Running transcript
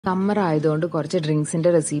Summer ആയതുകൊണ്ട് കുറച്ച് ഡ്രിങ്ക്സിൻ്റെ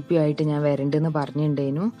recipe ആയിട്ട് ഞാൻ വരണ്ടെന്ന്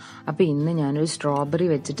പറഞ്ഞിട്ടുണ്ടായിരുന്നു. അപ്പോൾ ഇന്ന് ഞാനൊരു സ്ട്രോബെറി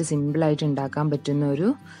വെച്ചിട്ട് സിമ്പിളായിട്ട് ഉണ്ടാക്കാൻ പറ്റുന്ന ഒരു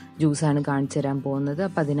ജ്യൂസാണ് കാണിച്ചു തരാൻ പോകുന്നത്.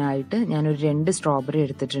 അപ്പോൾ അതിനായിട്ട് ഞാനൊരു 2 സ്ട്രോബെറി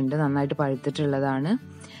എടുത്തിട്ടുണ്ട്, നന്നായിട്ട് പഴുത്തിട്ടുള്ളതാണ്.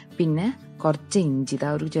 പിന്നെ കുറച്ച് ഇഞ്ചി,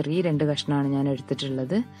 ഇതാ ഒരു ചെറിയ 2 കഷ്ണമാണ് ഞാൻ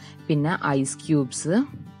എടുത്തിട്ടുള്ളത്. പിന്നെ ഐസ് ക്യൂബ്സ്,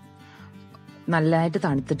 നല്ലതായിട്ട്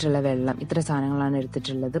തണുത്തിട്ടുള്ള വെള്ളം, ഇത്ര സാധനങ്ങളാണ്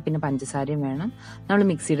എടുത്തിട്ടുള്ളത്. പിന്നെ പഞ്ചസാരയും വേണം. നമ്മൾ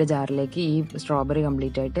മിക്സിയുടെ ജാറിലേക്ക് ഈ സ്ട്രോബെറി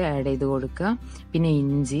കംപ്ലീറ്റ് ആയിട്ട് ആഡ് ചെയ്ത് കൊടുക്കുക. പിന്നെ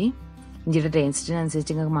ഇഞ്ചിയുടെ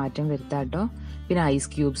ടേസ്റ്റിനനുസരിച്ച് നിങ്ങൾക്ക് മാറ്റം വരുത്താം കേട്ടോ. പിന്നെ ഐസ്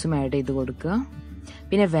ക്യൂബ്സും ആഡ് ചെയ്ത് കൊടുക്കുക.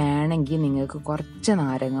 പിന്നെ വേണമെങ്കിൽ നിങ്ങൾക്ക് കുറച്ച്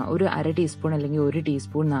നാരങ്ങ, ഒരു 1/2 ടീസ്പൂൺ അല്ലെങ്കിൽ 1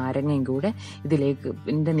 ടീസ്പൂൺ നാരങ്ങയും കൂടെ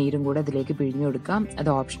ഇതിൻ്റെ നീരും കൂടെ ഇതിലേക്ക് പിഴിഞ്ഞു കൊടുക്കാം.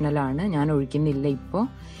 അത് ഓപ്ഷണലാണ്, ഞാൻ ഒഴിക്കുന്നില്ല ഇപ്പോൾ.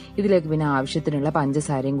 ഇതിലേക്ക് പിന്നെ ആവശ്യത്തിനുള്ള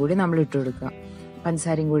പഞ്ചസാരയും കൂടി നമ്മൾ ഇട്ട് കൊടുക്കുക.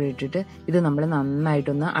 പഞ്ചസാരയും കൂടി ഇട്ടിട്ട് ഇത് നമ്മൾ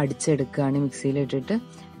നന്നായിട്ടൊന്ന് അടിച്ചെടുക്കുകയാണ് മിക്സിയിലിട്ടിട്ട്.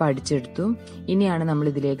 അപ്പോൾ അടിച്ചെടുത്തു. ഇനിയാണ് നമ്മൾ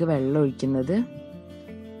ഇതിലേക്ക് വെള്ളം ഒഴിക്കുന്നത്.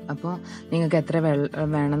 അപ്പോൾ നിങ്ങൾക്ക് എത്ര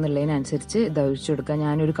വെള്ളം വേണമെന്നുള്ളതിനനുസരിച്ച് ഇത് ഒഴിച്ചു കൊടുക്കുക.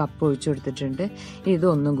 ഞാനൊരു കപ്പ് ഒഴിച്ചു കൊടുത്തിട്ടുണ്ട്. ഇനി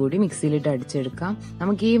ഇതൊന്നും കൂടി മിക്സിയിലിട്ട് അടിച്ചെടുക്കാം.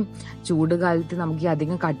 നമുക്ക് ഈ ചൂട് കാലത്ത് നമുക്ക് ഈ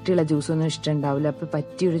അധികം കട്ടിയുള്ള ജ്യൂസൊന്നും ഇഷ്ടമുണ്ടാവില്ല. അപ്പോൾ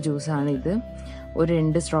പറ്റിയൊരു ജ്യൂസാണ് ഇത്. ഒരു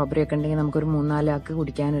 2 സ്ട്രോബെറി ഒക്കെ ഉണ്ടെങ്കിൽ നമുക്കൊരു 3-4 ആൾക്ക്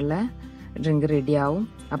കുടിക്കാനുള്ള ഡ്രിങ്ക് റെഡിയാവും.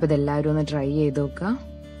 അപ്പോൾ ഇതെല്ലാവരും ഒന്ന് ട്രൈ ചെയ്ത് നോക്കുക.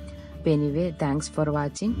 Anyway, thanks for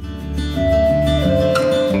watching.